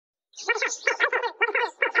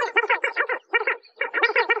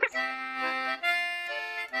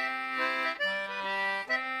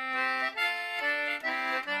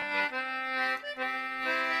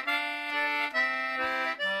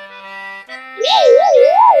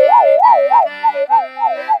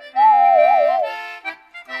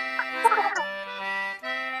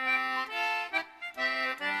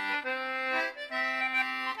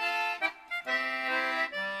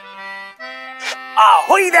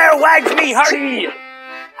Ahoy there, Wags me hearty!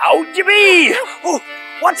 How'd you be? Oh,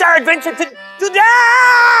 what's our adventure today?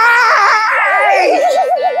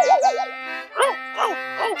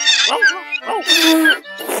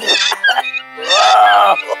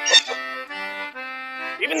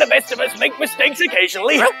 Even the best of us make mistakes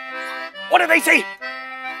occasionally. What do they say?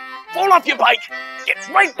 Fall off your bike, get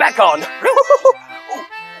right back on.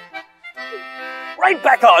 Right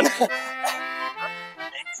back on.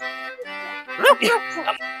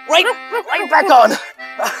 Right back on.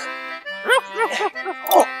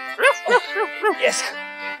 Yes.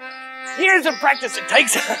 Years of practice it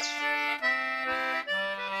takes.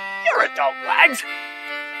 You're a dog, Wags.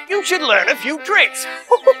 You should learn a few tricks.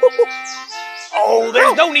 Oh,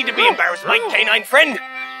 there's no need to be embarrassed, my canine friend.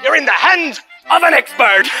 You're in the hands of an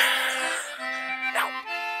expert. Now,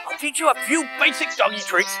 I'll teach you a few basic doggy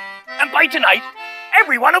tricks, and by tonight,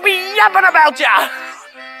 everyone will be yapping about ya.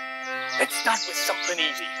 Let's start with something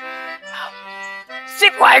easy.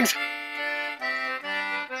 Sit, Wags!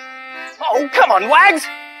 Oh, come on, Wags!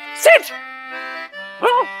 Sit!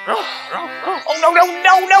 Oh,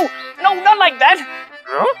 no, not like that.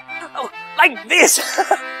 Oh, like this.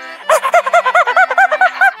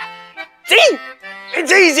 See?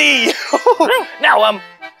 It's easy. Now,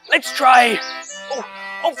 let's try...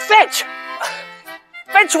 Oh, fetch!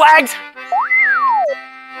 Fetch, Wags!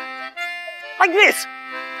 Like this.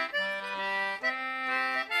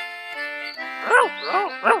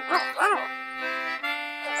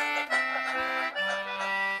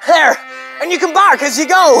 There, and you can bark as you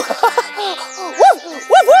go. Woof, woof,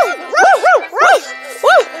 woof, woof, woof,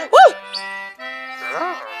 woof, woof.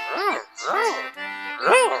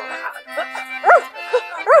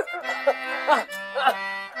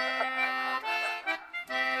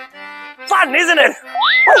 Fun, isn't it?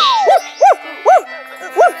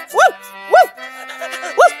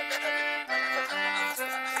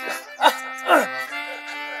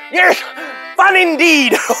 Yes, fun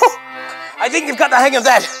indeed. I think you've got the hang of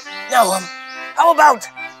that. Now, how about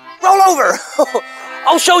roll over?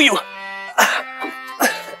 I'll show you.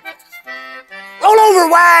 Roll over,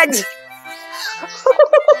 Wags.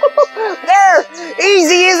 There,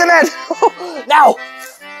 easy, isn't it? Now,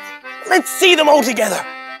 let's see them all together.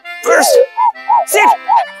 First, sit.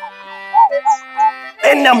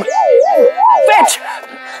 Then, fetch.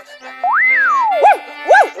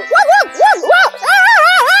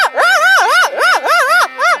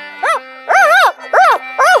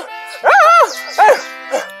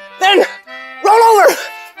 Then, roll over.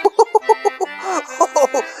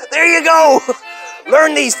 There you go.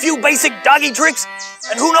 Learn these few basic doggy tricks,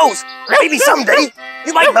 and who knows, maybe someday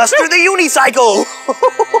you might master the unicycle.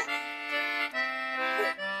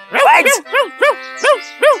 Wags!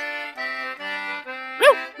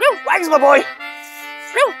 Wags, my boy!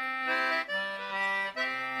 Oh.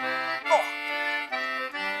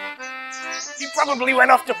 He probably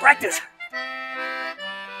went off to practice.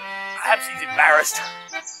 Perhaps he's embarrassed.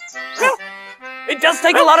 It does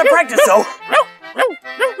take a lot of practice, though.